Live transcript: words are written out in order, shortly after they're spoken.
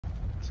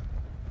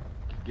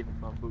Give me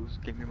my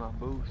boost. Give me my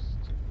boost.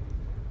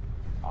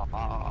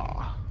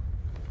 Ah.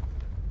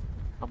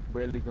 I'm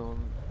barely going.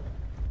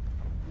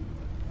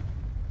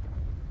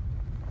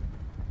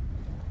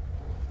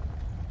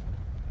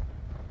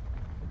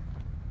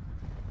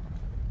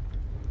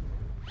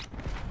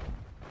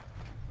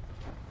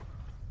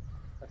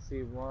 I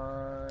see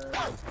one.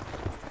 I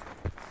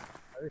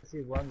didn't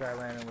see one guy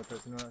landing with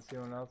us. You don't see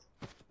anyone else?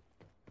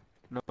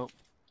 Nope.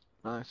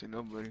 I don't see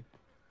nobody.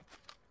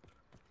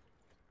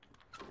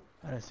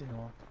 I didn't see no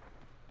one.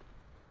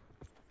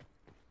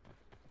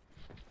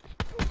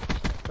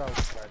 So sorry,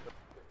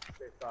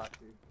 stay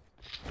saucy.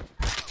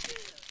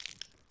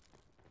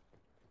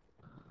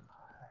 I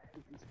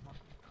hate these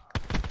fucking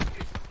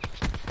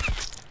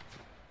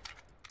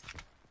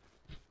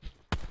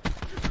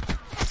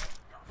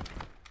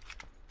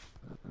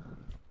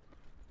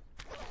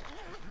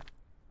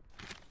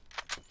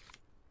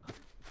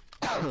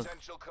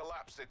Potential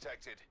collapse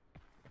detected.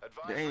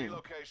 Advise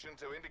relocation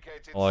to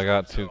indicated. Well, I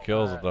got 2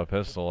 kills with the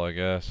pistol, I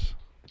guess.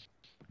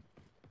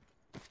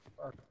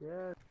 fuck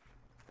yeah.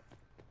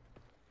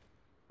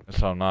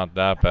 So I'm not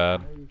that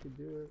bad. You could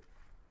do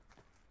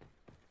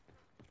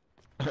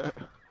it.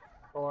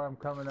 Or I'm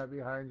coming up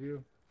behind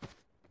you.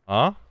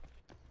 Huh?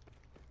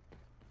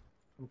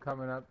 I'm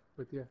coming up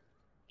with you.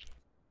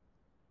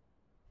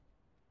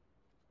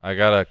 I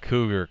got a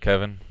Cougar,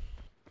 Kevin.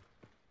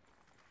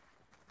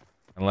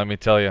 And let me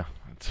tell you,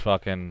 it's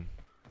fucking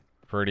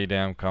pretty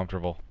damn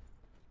comfortable.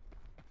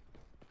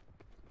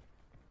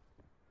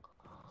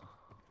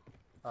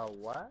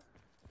 What?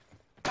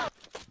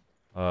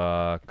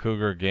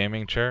 Cougar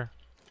gaming chair.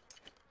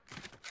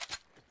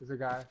 There's a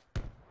guy.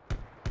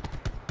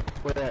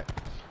 Where that?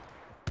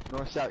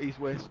 North, south, east,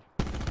 west.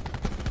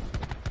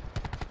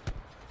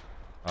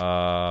 I'm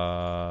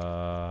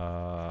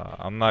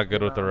not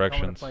good with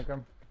directions.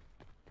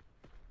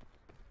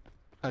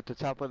 At the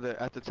top of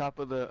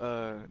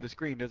the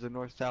screen, there's a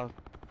north, south.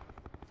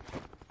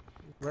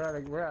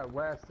 We're at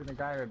west and the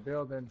guy in the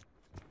building.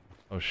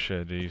 Oh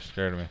shit, dude, you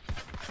scared me.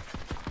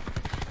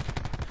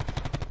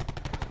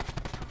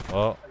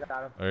 Well,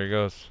 there he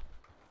goes.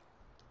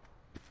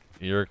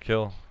 You're a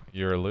kill.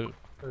 You're a loot.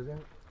 We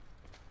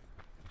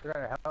got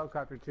a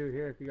helicopter too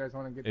here if you guys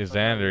want to get. Hey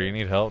Xander, you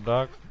need help,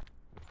 dog?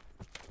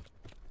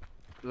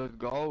 Let's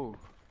go.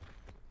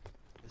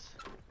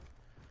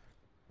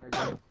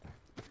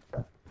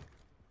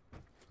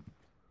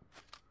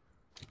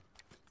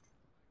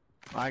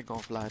 I ain't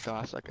gonna fly though,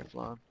 I suck at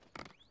flying.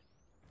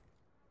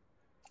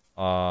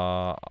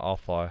 I'll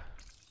fly.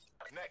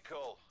 Net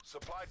call.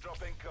 Supply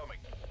drop incoming.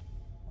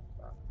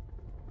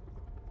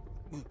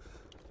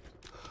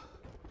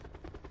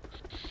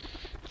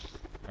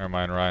 Never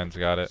mind, Ryan's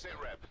got it. Sit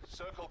rep.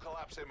 Circle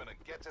collapse imminent.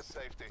 Get to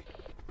safety.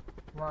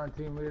 Come on,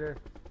 team leader.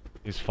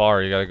 He's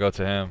far, you gotta go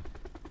to him.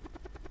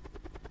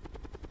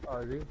 Oh,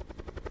 is he?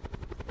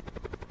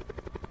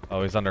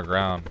 Oh, he's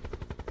underground.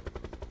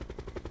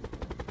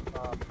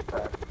 Yeah,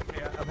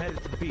 I'm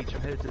headed to the beach.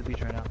 I'm headed to the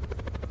beach right now.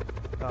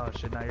 Oh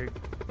shit, now you're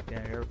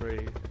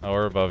pretty. Oh,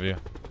 we're above you.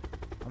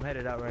 I'm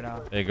headed out right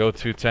now. Hey, go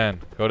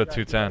 210. Go to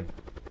 210.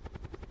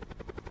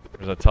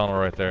 There's a tunnel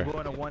right there. I'm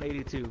going to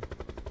 182.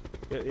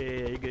 Yeah,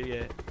 you're good,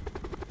 yeah.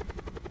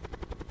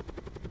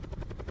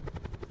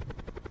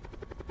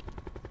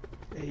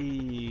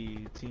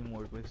 Hey,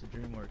 teamwork makes the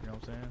dream work, you know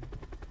what I'm saying?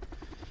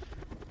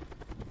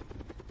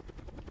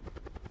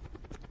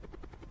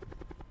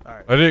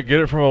 Alright. I didn't get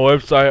it from a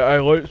website. I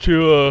went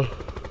to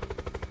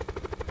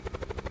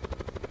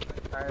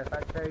Alright, if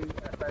I tell you,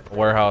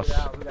 warehouse. we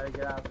gotta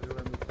get out because we're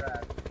gonna be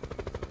trapped.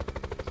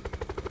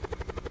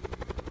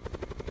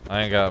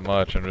 I ain't got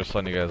much. I'm just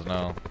letting you guys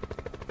know.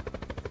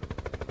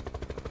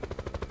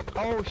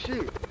 Oh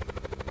shit!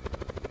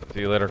 See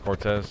you later,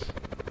 Cortez.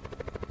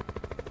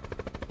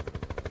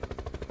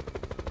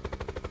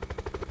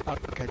 I'll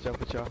catch up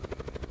with y'all.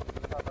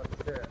 Oh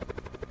shit.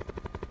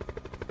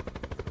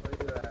 Where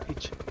you at? You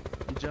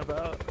jump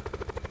out?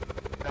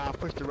 Nah, I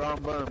pushed the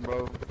wrong button,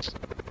 bro.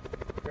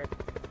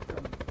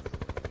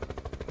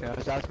 Yeah,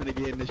 so I was gonna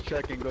get in this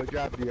truck and go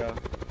drop y'all.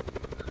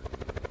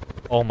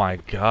 Oh my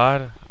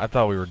god. I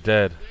thought we were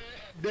dead.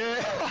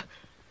 Yeah.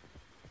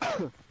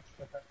 That's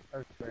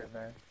great,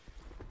 man.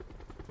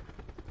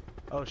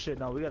 Oh shit,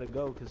 no, we gotta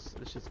go because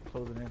this shit's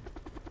closing in.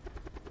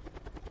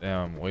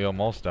 Damn, we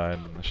almost died.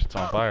 This shit's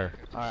on fire.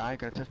 Alright, I ain't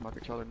gonna touch my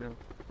controller now.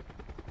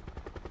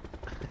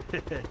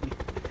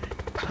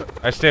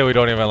 I say we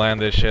don't even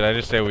land this shit. I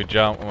just say we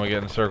jump when we get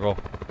in the circle.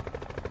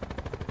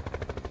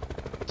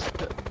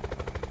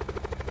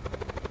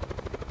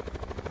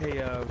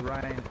 Hey,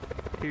 Ryan,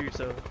 hear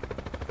yourself.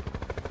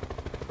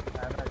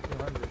 I'm at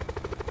 200.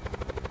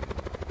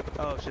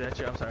 Oh shit, that's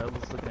your. I'm sorry, I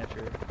was looking at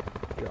your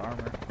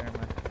armor. Never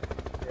mind.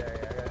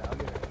 Yeah, I'll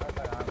get it. I'll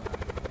got armor.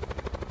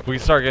 If we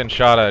start getting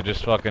shot at,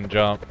 just fucking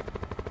jump.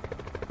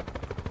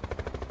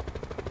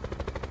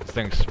 This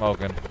thing's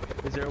smoking.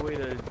 Is there a way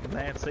to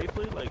land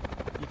safely? Like,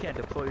 you can't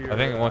deploy your. I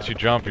think once you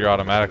jump, you're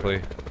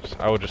automatically.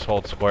 I would just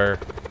hold square.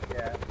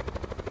 Yeah.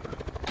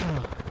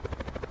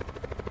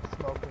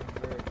 Smoking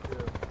weird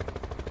too.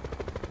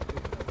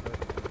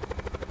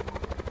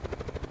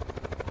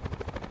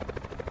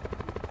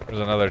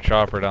 There's another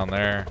chopper down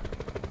there.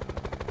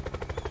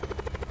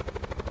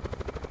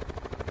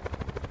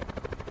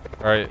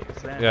 Alright,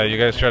 yeah, you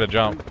guys try to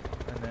jump.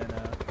 And then,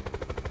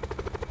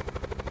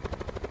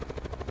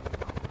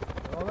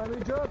 Oh, let me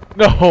jump!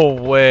 No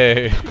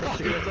way!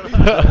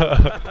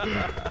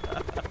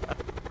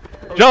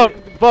 Jump!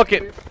 Fuck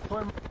it!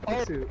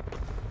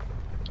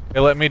 Hey,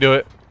 let me do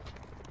it.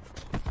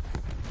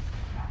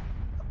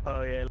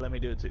 oh yeah, let me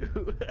do it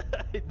too.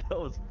 That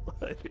was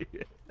funny.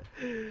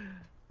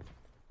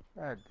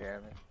 God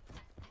damn it.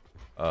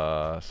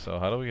 So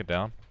how do we get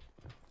down?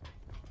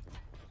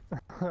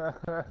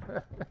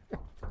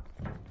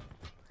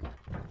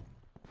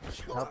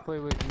 Hopefully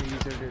we can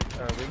use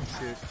our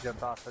wingsuit to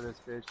jump off of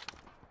this bitch.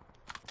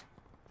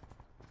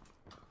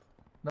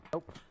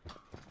 Nope.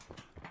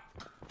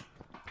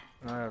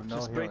 I have no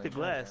Just break the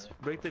healing. glass.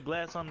 Break the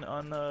glass on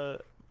the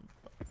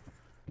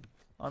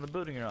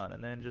building you're on,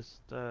 and then just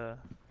I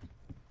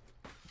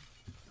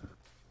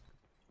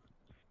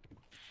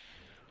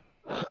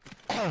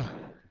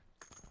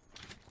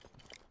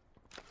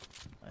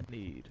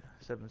need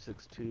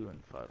 762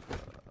 and 5.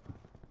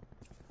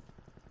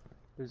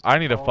 I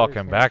need a Always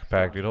fucking hands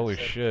backpack, on dude. Holy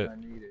except shit. when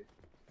I need it.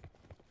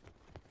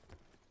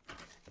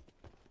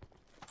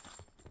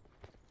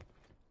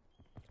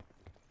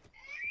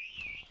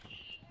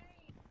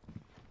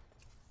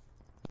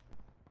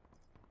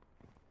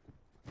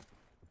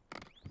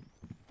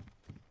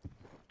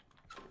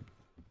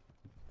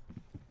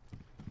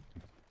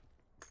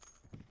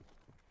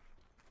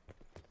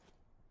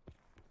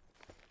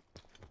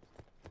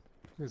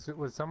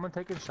 Was someone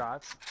taking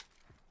shots?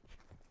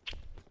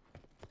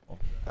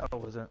 That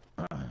wasn't.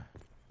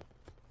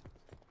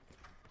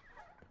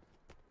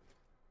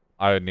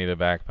 I would need a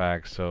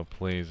backpack, so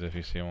please, if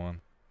you see one.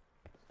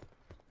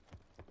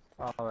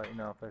 I'll let you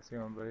know if I see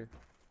one, buddy.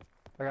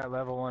 I got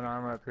level 1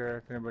 armor up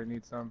here if anybody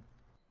needs some.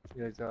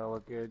 You guys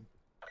look good.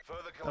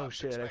 Further Oh collapse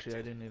shit! Actually, I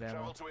expected. didn't need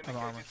ammo. Travel to I'm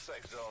armor. indicated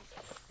safe zone.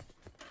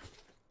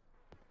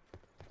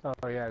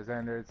 Oh yeah,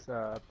 Xander, it's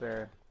up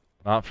there.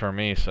 Not for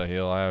me,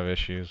 Sahil. I have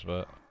issues,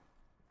 but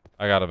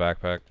I got a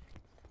backpack.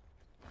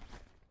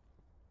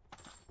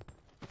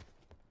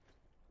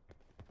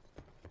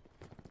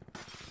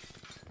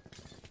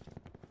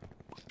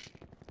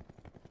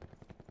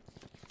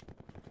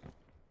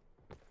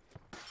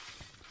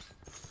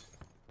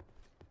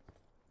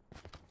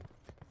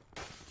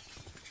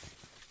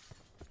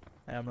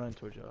 Hey, I'm running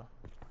towards y'all.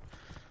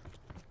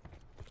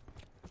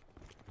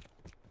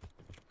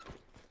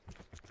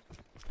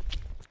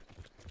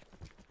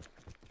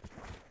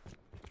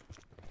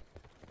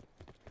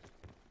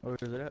 Where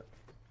is it at?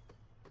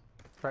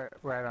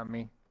 Right on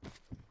me.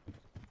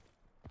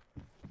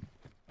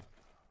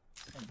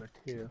 Number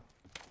 2.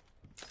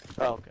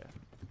 Oh, okay.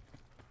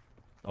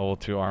 Level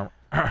 2 arm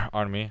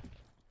on me.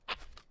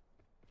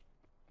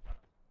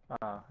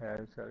 Oh, yeah, I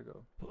just gotta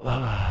go.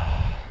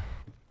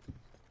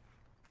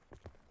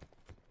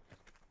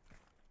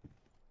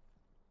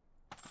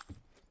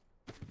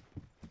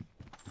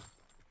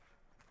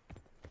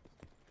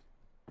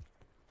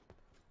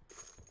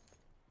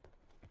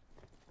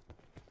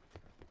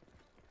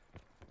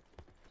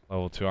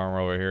 Level 2 armor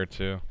over here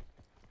too.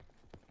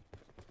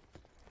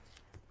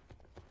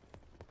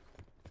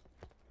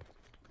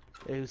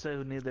 Hey, who said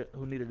who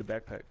needed a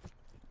backpack?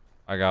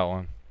 I got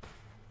one.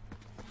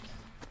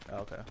 Oh,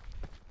 okay.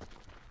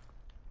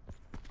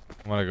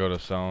 I'm gonna go to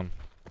zone.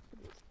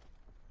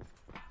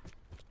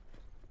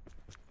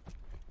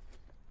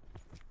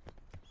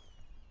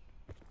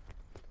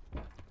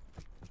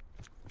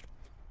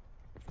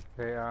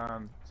 Hey,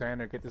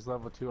 Xander, get this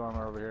level 2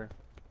 armor over here.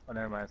 Oh,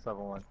 never mind, it's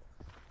level 1.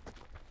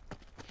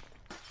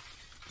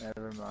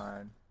 Never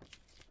mind.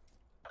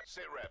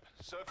 Sit rep.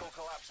 Circle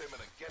collapse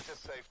imminent. Get to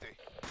safety.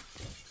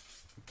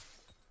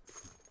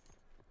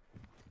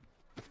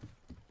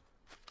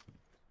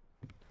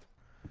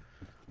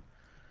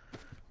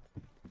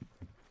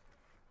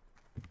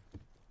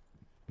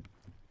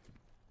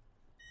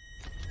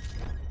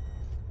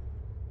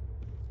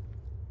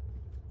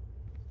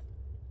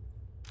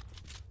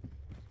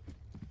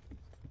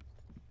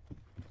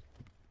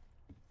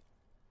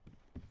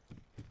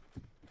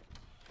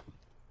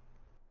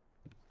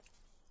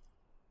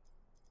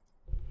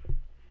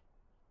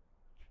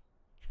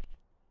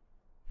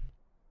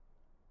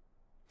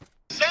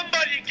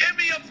 Somebody give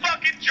me a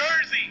fucking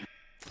jersey!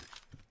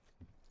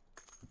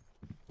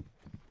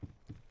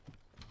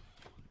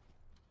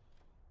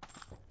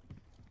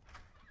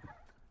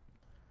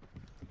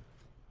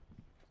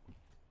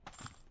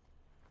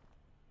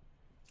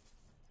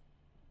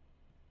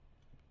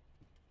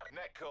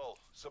 Net call.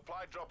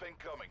 Supply drop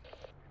incoming.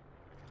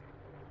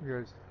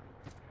 Yours.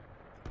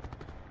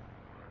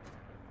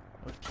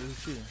 Who's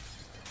shooting?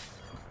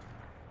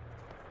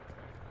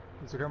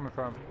 Where's it coming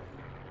from?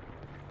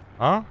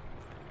 Huh?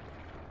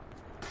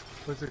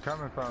 Where's it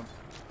coming from?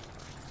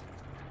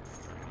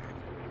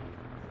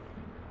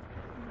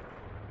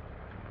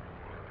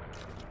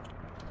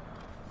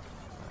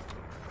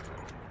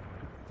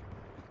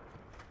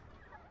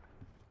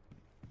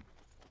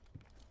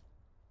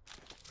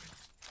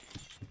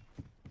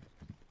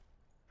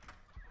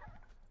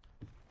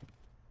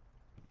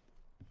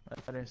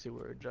 I didn't see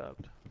where it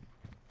dropped.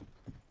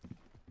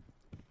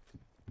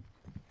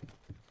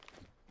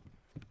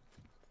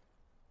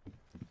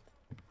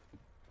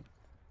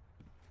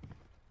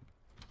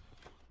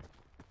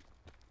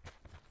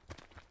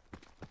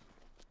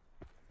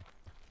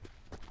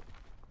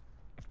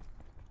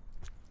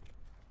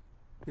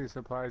 See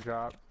supply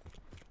drop.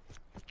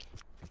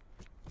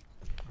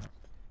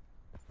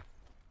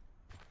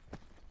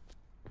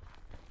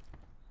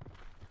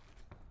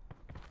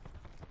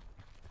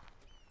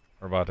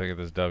 We're about to get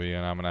this W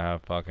and I'm gonna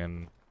have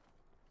fucking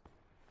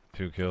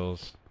 2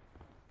 kills.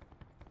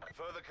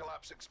 Further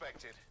collapse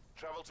expected.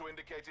 Travel to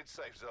indicated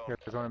safe zone. You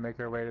guys want to make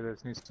our way to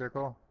this new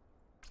circle?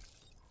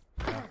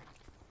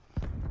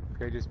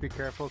 Okay, just be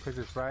careful because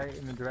it's right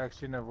in the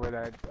direction of where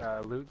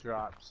that loot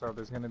dropped. So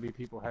there's gonna be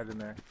people heading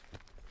there.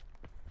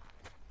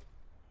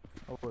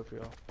 Over for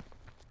y'all.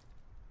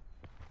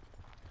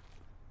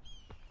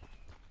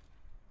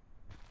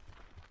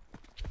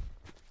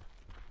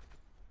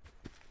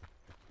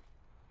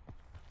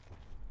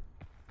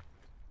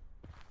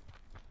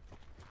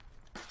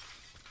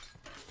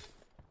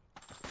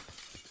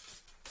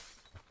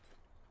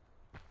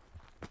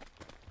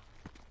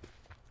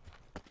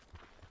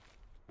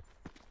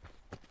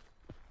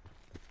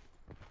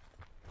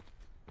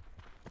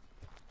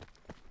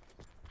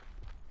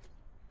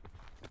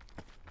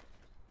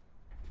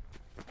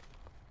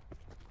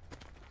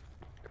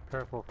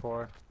 Careful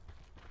for.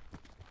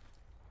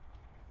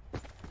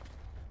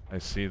 I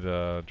see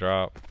the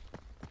drop.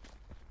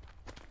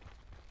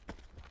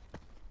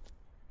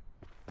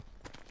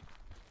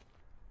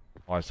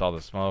 Oh, I saw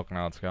the smoke,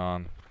 now it's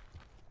gone.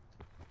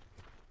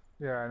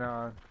 Yeah, I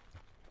know.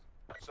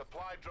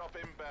 Supply drop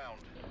inbound.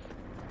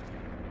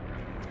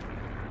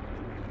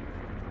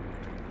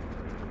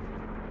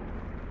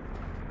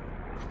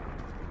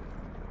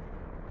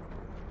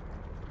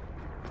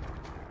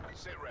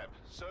 Sit rep.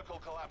 Circle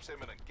collapse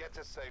imminent. Get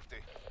to safety.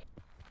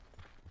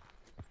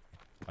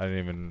 I don't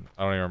even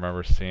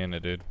remember seeing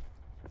it, dude.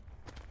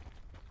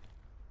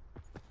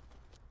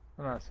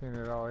 I'm not seeing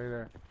it at all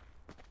either.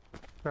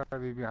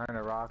 Probably behind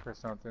a rock or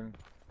something.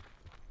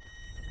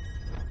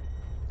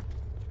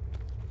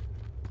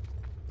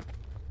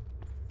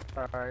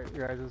 Alright,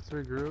 guys, let's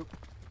regroup.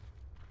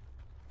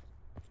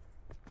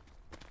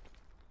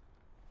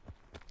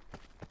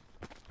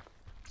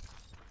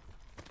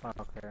 Oh,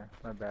 okay,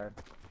 my bad.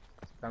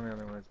 I'm the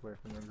only one that's away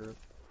from the group.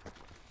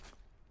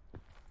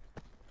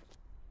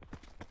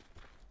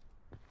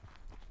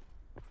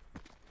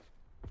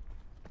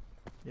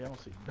 Yeah, I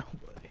don't see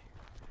nobody.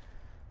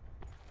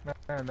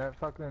 Man, that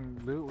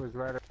fucking loot was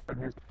right around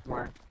here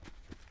somewhere.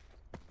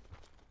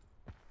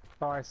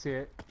 Oh, I see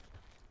it.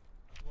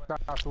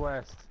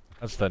 Southwest.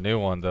 That's the new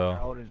one, though.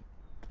 I wouldn't.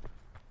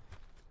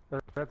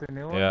 Is that the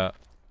new one? Yeah.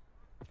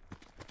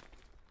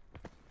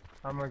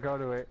 I'm gonna go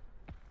to it.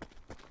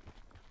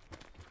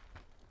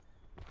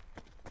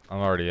 I'm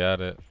already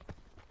at it.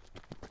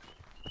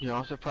 Yeah,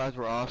 I'm surprised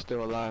we're all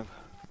still alive.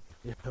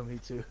 Yeah, me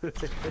too.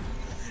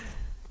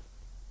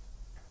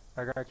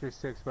 I got your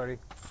 6, buddy.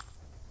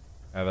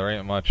 Yeah, there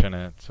ain't much in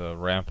it. It's a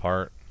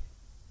rampart.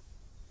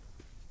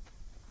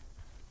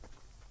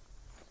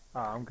 Oh,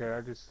 I'm good.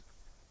 I just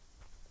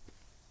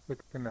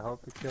looking to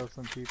help to kill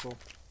some people.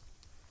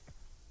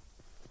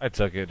 I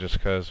took it just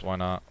 'cause, why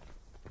not?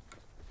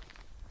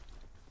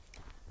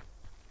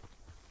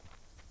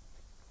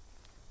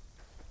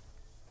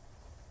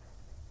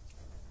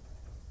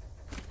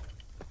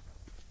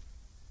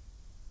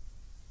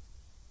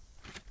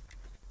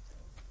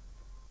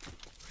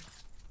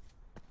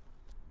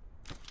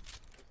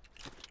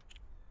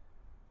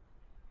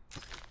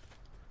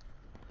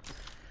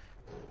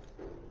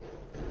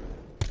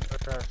 I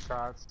got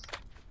shots.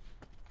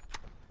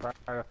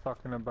 Right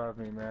fucking above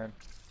me, man.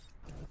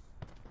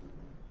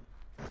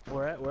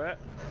 Where at? Where at?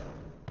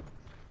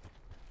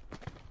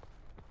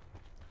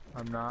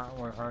 I'm not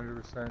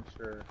 100%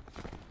 sure.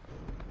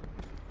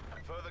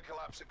 Further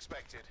collapse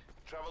expected.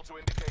 Travel to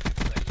indicated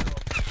safe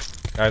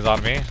zone. Guys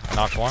on me. I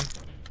knocked one.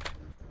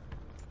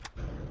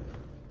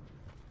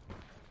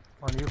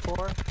 On you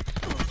 4?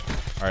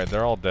 Alright,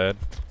 they're all dead.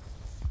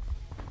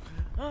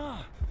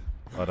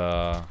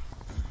 But,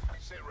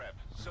 Sit rep.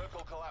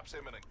 Circle collapse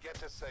imminent. Get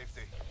to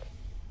safety.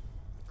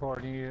 4,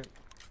 you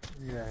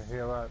yeah,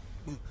 heal up.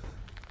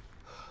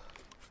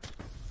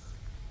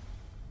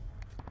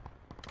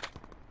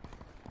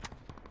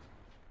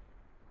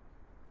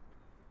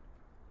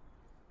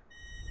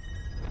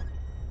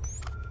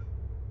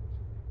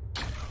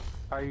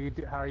 How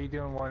are you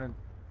doing?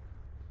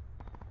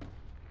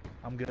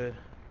 I'm good.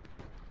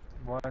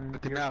 One.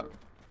 Looking out.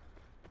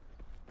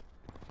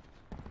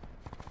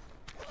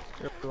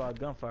 There's a lot of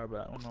gunfire,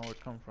 but I don't know where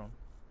it's coming from.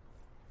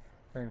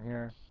 Same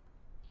here.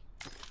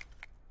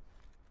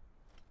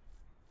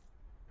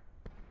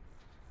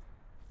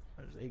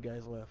 There's 8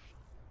 guys left.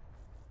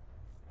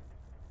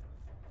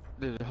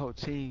 There's a whole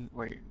team.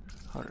 Wait,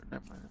 hold on,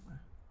 never mind.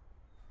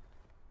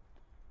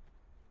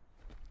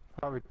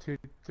 Probably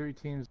 3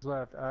 teams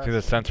left. see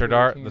the sensor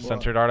dart? The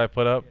sensor dart I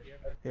put up?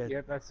 Yeah.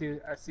 Yep, I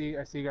see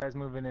you guys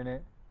moving in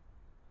it.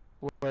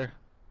 Where?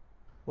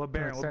 What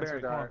bearing? What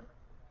bearing? Come on.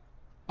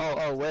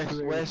 Oh,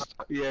 west.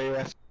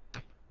 Yeah.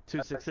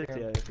 266.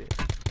 Yeah. Okay.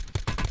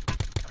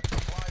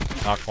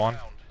 Knocked one.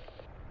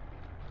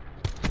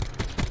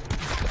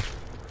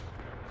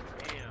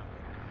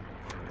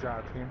 Good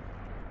job, team.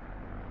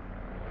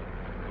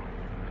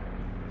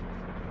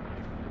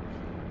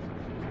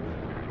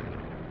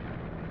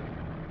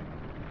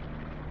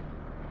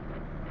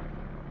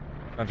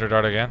 Center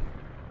dart again.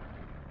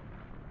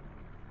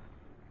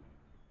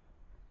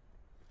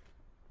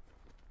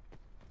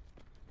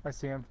 I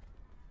see him.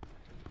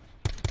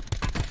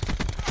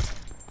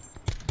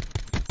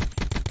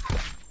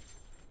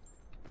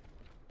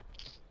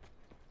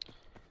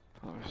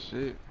 Oh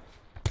shit.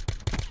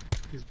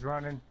 He's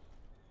running.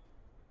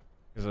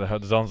 These are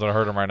the zones that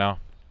hurt him right now.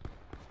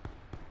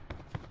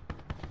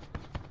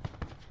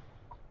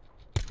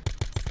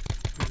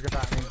 He's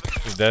got me.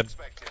 He's dead.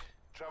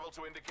 Travel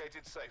to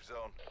indicated safe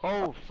zone.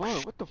 Oh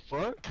fuck! What the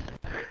fuck?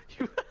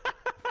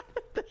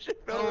 That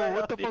shit fell Oh, right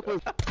what off the fuck you.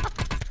 was?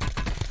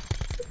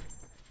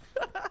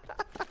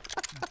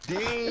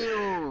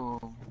 Damn!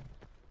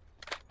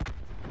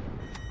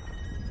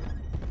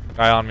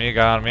 Guy on me,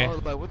 guy on me. I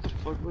was like, what the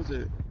fuck was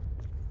it?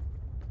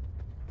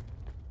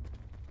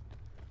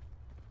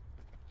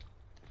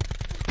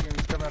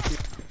 He's coming up here.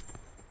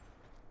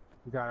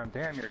 You got him.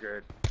 Damn, you're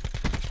good.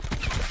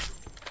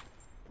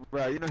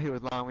 Bro, you know he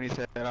was lying when he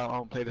said I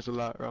don't play this a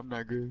lot, bro. I'm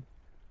not good.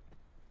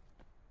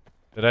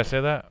 Did I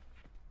say that?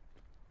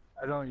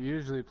 I don't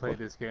usually play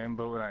this game,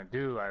 but when I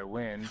do, I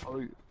win.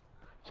 Oh,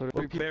 so the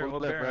three What people bearing?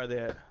 What left, bearing right? are they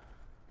at?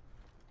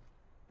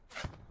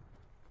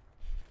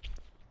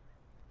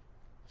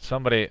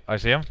 Somebody, I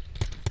see him.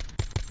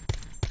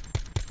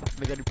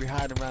 They gotta be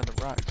hiding around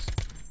the rocks.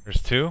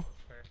 There's two.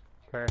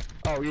 Okay.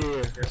 Oh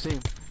yeah, I see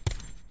him.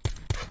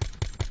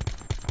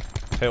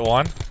 Hit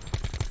one.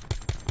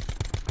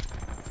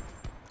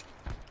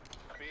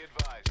 Be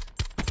advised.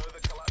 Further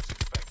collapse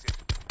expected.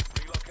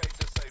 Relocate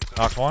to safe zone.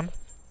 Knocked one.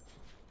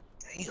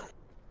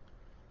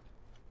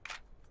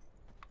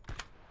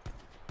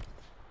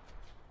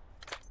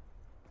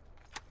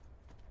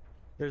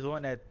 There's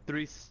one at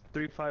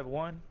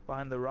 351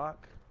 behind the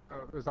rock.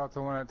 There's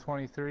also one at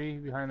 23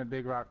 behind the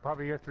big rock.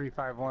 Probably your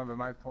 351, but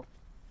my.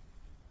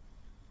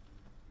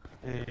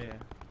 Yeah.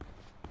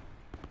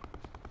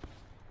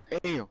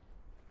 Damn.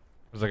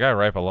 There's a guy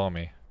right below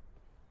me.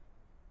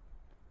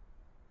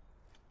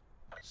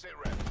 Sit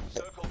rep.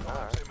 Circle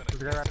collapse imminent. Is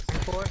the guy right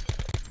before?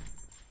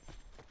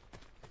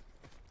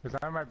 Because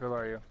I'm right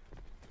below you.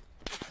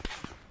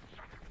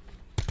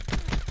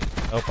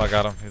 Oh, I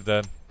got him. He's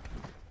dead.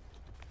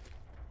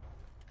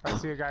 I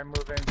see a guy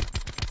moving.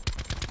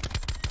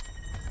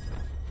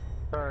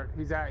 Or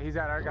he's at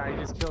our guy. He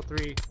just killed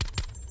 3.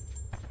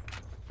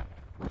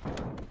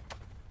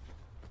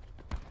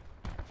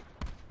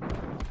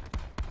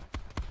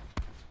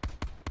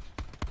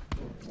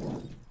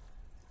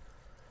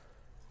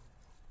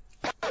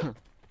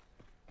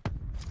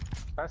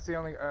 That's the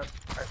only. I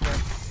think.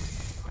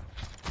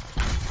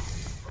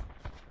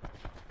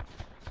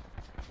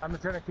 I'm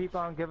just gonna keep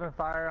on giving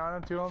fire on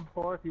him to him,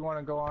 or if you want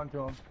to go on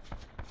to him.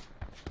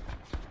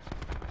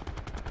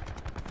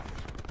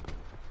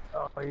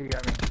 Oh, you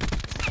got me.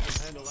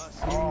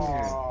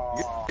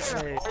 Oh,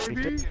 Yeah,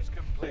 baby. Is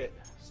complete.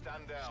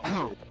 Stand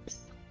down.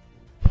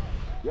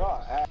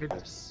 Y'all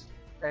ass.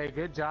 Hey,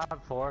 good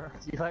job, 4.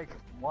 You like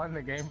won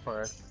the game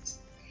for us.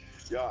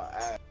 Y'all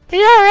ass.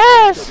 Your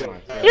ass!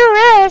 Your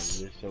ass!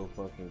 You're so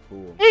fucking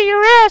cool. Hey,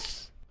 your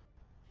ass!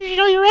 You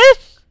know your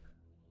ass?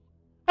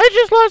 I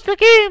just lost the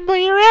game, but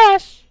your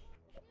ass!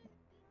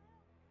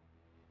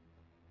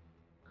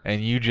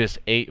 And you just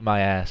ate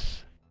my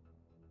ass.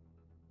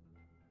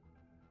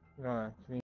 Can you